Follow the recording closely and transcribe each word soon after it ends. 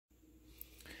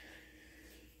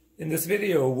In this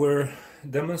video, we're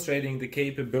demonstrating the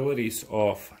capabilities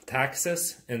of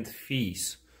taxes and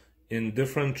fees in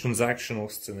different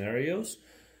transactional scenarios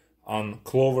on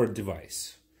Clover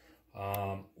device.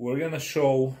 We're going to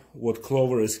show what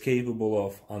Clover is capable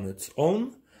of on its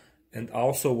own and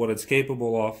also what it's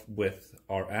capable of with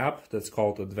our app that's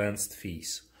called Advanced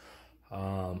Fees.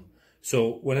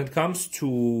 So when it comes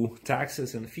to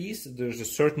taxes and fees, there's a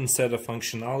certain set of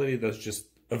functionality that's just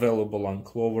available on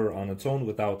Clover on its own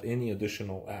without any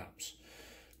additional apps.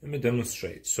 Let me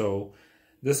demonstrate. So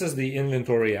this is the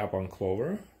inventory app on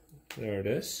Clover. There it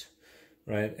is,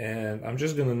 right? And I'm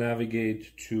just going to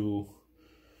navigate to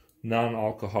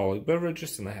non-alcoholic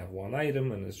beverages, and I have one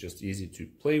item, and it's just easy to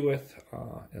play with,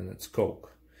 and it's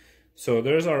Coke. So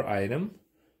there's our item,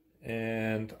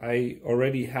 and I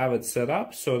already have it set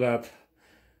up so that,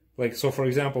 so for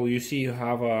example, you see you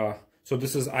have a, so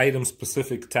this is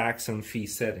item-specific tax and fee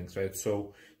settings, right?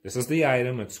 So this is the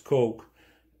item, it's Coke,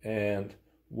 and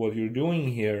what you're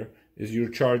doing here is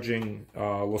you're charging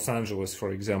Los Angeles,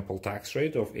 for example, tax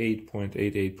rate of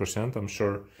 8.88%. I'm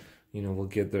sure, we'll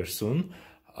get there soon.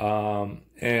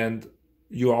 And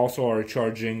you also are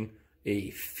charging a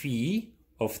fee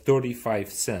of 35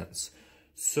 cents.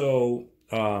 So,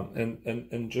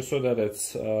 and just so that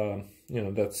it's,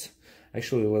 that's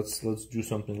actually, let's do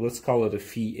something. Let's call it a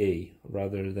fee A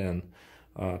rather than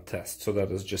test, so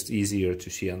that it's just easier to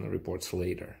see on the reports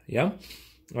later. Yeah.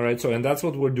 All right. So, and that's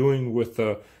what we're doing with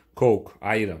the Coke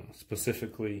item,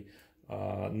 specifically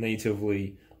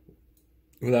natively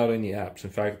without any apps. In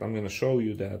fact, I'm going to show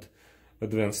you that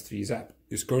Advanced Fees app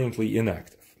is currently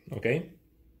inactive. Okay.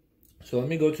 So let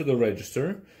me go to the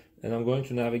register, and I'm going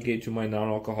to navigate to my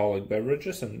non-alcoholic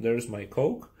beverages, and there's my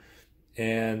Coke.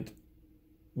 And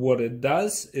what it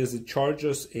does is it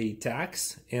charges a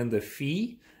tax and a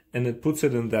fee, and it puts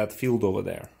it in that field over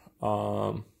there.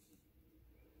 Right,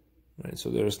 so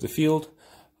there's the field,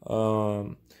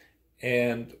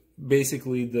 and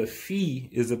basically the fee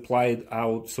is applied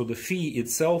out. So the fee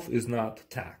itself is not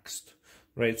taxed,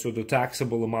 right? So the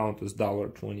taxable amount is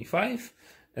 $1.25,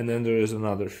 and then there is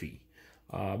another fee,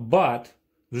 but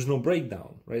there's no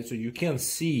breakdown, right? So you can't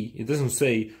see, it doesn't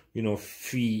say,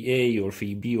 fee A or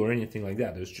fee B or anything like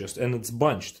that. It's just, and it's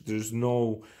bunched. There's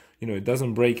no, it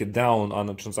doesn't break it down on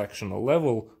a transactional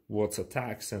level, what's a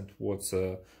tax and what's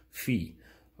a fee.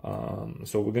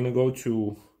 So we're going to go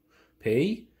to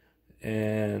pay,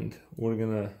 and we're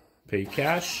going to pay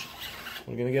cash.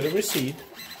 We're going to get a receipt,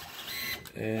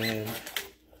 and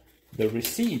the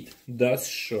receipt does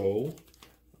show,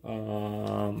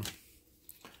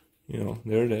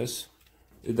 there it is.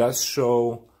 It does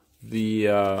show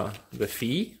the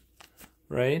fee,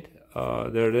 right?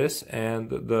 There it is, and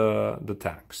the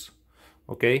tax.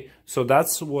 Okay, so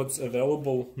that's what's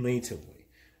available natively,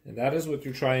 and that is what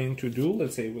you're trying to do.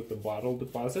 Let's say with the bottle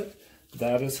deposit,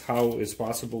 that is how it's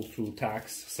possible to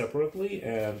tax separately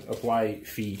and apply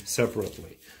fee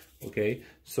separately. Okay,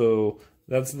 so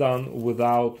that's done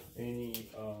without any,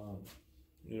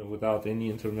 without any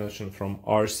intervention from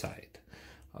our side.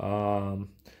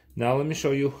 Now let me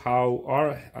show you how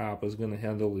our app is going to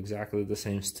handle exactly the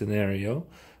same scenario.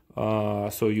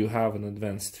 So you have an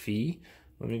advanced fee.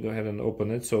 Let me go ahead and open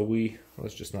it. So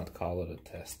let's just not call it a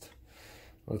test.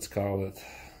 Let's call it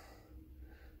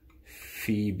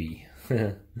fee B.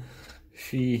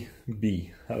 Fee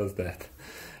B. How's that?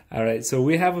 All right. So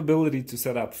we have ability to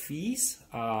set up fees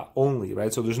only,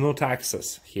 right? So there's no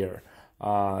taxes here.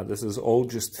 This is all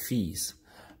just fees.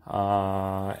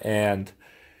 And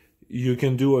you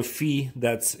can do a fee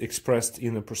that's expressed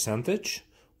in a percentage,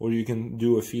 or you can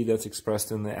do a fee that's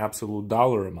expressed in the absolute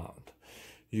dollar amount.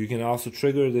 You can also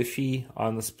trigger the fee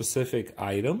on the specific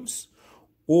items,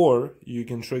 or you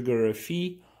can trigger a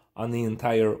fee on the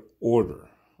entire order.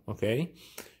 Okay.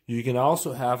 You can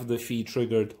also have the fee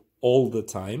triggered all the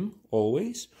time,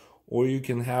 always, or you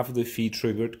can have the fee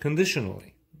triggered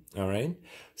conditionally. All right.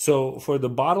 So for the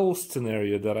bottle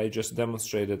scenario that I just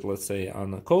demonstrated, let's say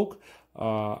on a Coke,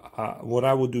 what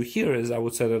I would do here is I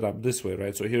would set it up this way,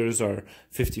 right? So here's our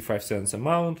 55 cents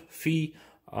amount fee,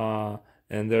 and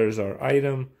there's our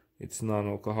item. It's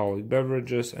non-alcoholic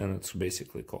beverages, and it's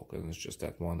basically Coke, and it's just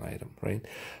that one item, right?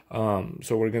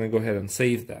 So we're going to go ahead and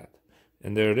save that,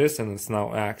 and there it is, and it's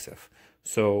now active.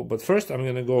 So, but first I'm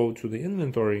going to go to the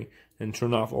inventory and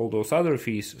turn off all those other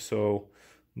fees so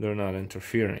they're not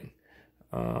interfering.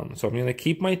 So I'm going to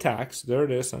keep my tax. There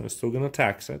it is. I'm still going to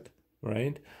tax it,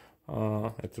 right?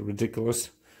 At a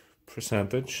ridiculous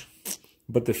percentage,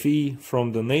 but the fee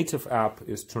from the native app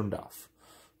is turned off.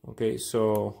 Okay,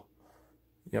 so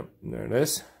yep, there it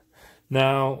is.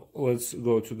 Now let's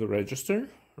go to the register,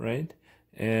 right?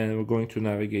 and we're going to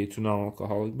navigate to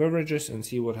non-alcoholic beverages and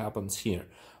see what happens here.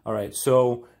 All right,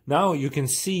 so now you can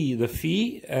see the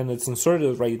fee, and it's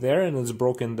inserted right there, and it's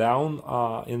broken down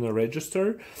in the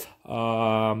register.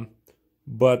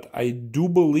 But I do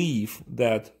believe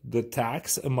that the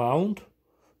tax amount,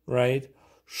 right,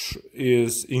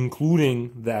 is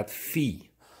including that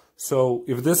fee. So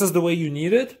if this is the way you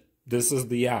need it, this is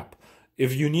the app.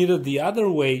 If you need it the other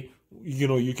way, you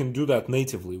know, you can do that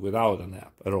natively without an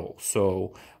app at all.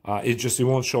 So it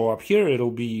won't show up here.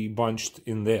 It'll be bunched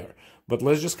in there. But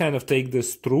let's just kind of take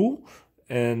this through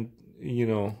and, you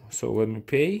know, so let me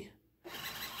pay.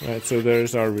 All right, so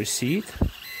there's our receipt.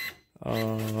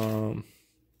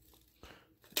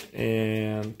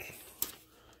 And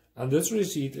this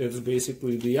receipt is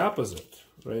basically the opposite,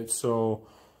 right? So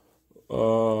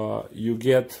you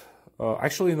get,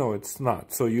 actually, no, it's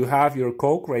not. So you have your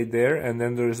Coke right there, and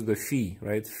then there's the fee,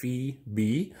 right? Fee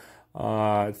B,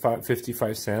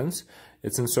 55 cents.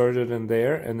 It's inserted in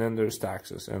there, and then there's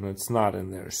taxes, and it's not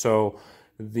in there. So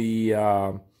the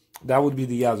that would be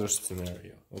the other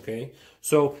scenario, okay?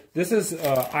 So this is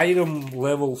item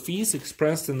level fees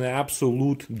expressed in the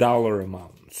absolute dollar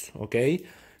amounts, okay?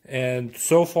 And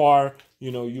so far,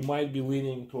 you know, you might be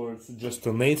leaning towards just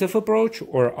a native approach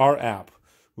or our app,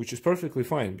 which is perfectly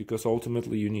fine because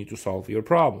ultimately you need to solve your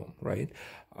problem, right?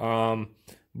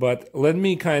 But let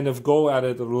me kind of go at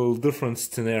it a little different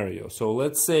scenario. So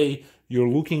let's say you're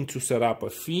looking to set up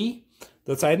a fee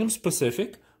that's item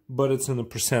specific, but it's in a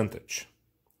percentage,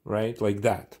 right? Like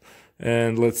that.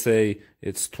 And let's say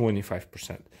it's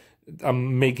 25%.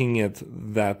 I'm making it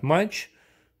that much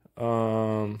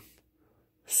so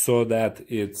that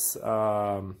it's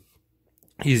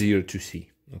easier to see,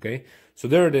 okay? So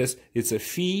there it is. It's a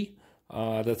fee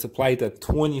that's applied at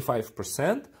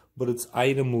 25%, but it's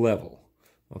item level,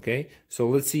 okay? So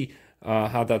let's see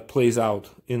how that plays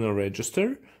out in a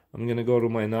register. I'm going to go to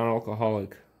my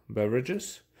non-alcoholic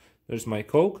beverages. There's my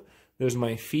Coke. There's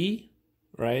my fee,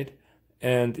 right?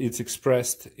 And it's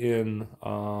expressed in,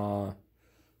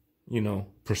 you know,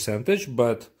 percentage,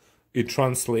 but it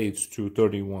translates to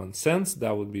 31 cents.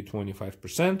 That would be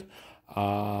 25%.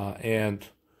 And,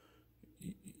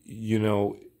 you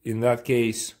know, in that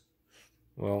case,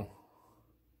 well,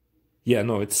 yeah,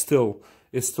 no, it's still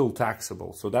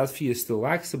taxable. So that fee is still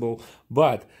taxable,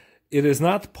 but it is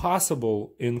not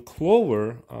possible in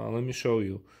Clover, let me show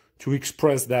you, to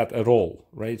express that at all,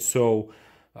 right? So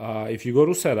if you go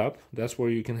to setup, that's where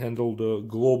you can handle the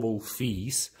global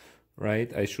fees,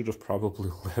 right? I should have probably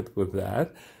led with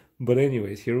that. But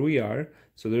anyways, here we are.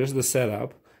 So there's the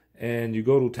setup, and you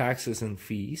go to taxes and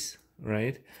fees,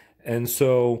 right? And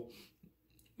so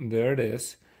there it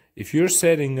is. If you're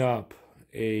setting up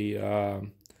a,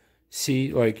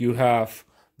 like you have,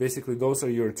 basically those are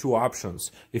your two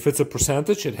options. If it's a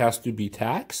percentage, it has to be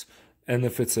tax. And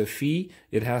if it's a fee,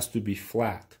 it has to be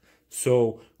flat.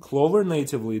 So Clover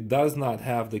natively does not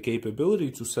have the capability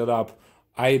to set up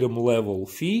item level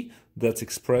fee that's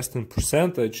expressed in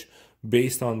percentage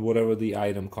based on whatever the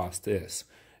item cost is.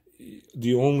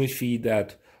 The only fee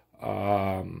that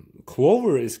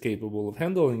Clover is capable of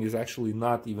handling is actually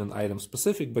not even item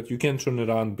specific, but you can turn it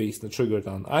on based and triggered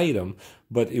on item,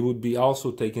 but it would be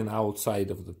also taken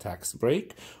outside of the tax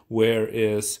break,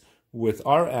 whereas with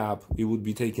our app, it would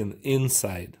be taken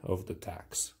inside of the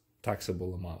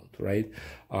taxable amount, right?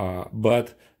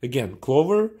 But again,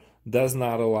 Clover does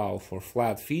not allow for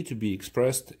flat fee to be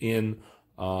expressed in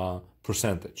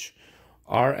percentage.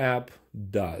 Our app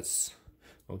does.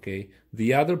 Okay.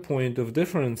 The other point of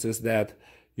difference is that,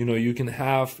 you know, you can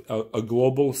have a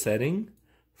global setting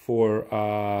for,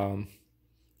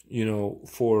 you know,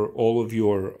 for all of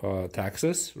your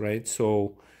taxes, right?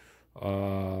 So,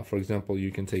 for example,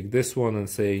 you can take this one and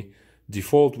say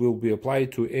default will be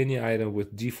applied to any item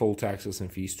with default taxes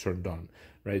and fees turned on,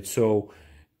 right? So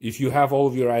if you have all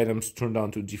of your items turned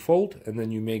on to default and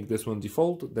then you make this one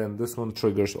default, then this one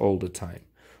triggers all the time,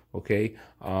 okay?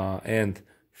 And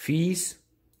fees,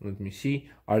 let me see,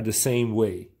 are the same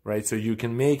way, right? So you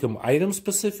can make them item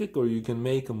specific or you can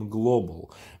make them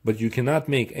global, but you cannot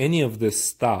make any of this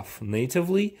stuff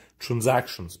natively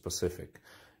transaction specific.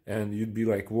 And you'd be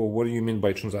like, well, what do you mean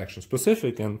by transaction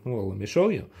specific? And well, let me show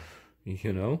you,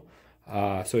 you know.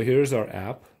 So here's our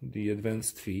app, the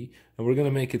advanced fee, and we're going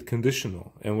to make it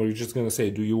conditional. And we're just going to say,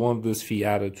 do you want this fee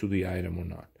added to the item or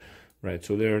not? Right,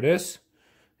 so there it is.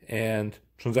 And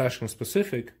transaction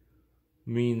specific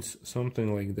means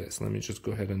something like this. Let me just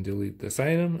go ahead and delete this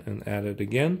item and add it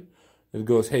again. It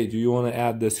goes, hey, do you want to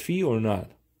add this fee or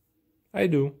not? I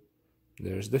do.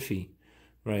 There's the fee,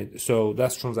 right? So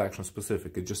that's transaction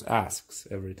specific. It just asks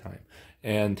every time.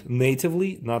 And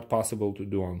natively, not possible to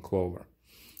do on Clover.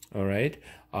 All right.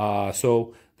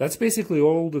 So that's basically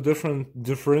all the different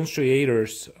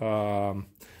differentiators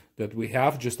that we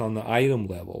have just on the item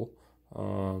level.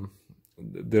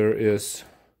 There is,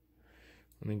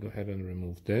 let me go ahead and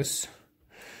remove this.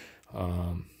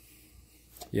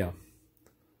 Yeah.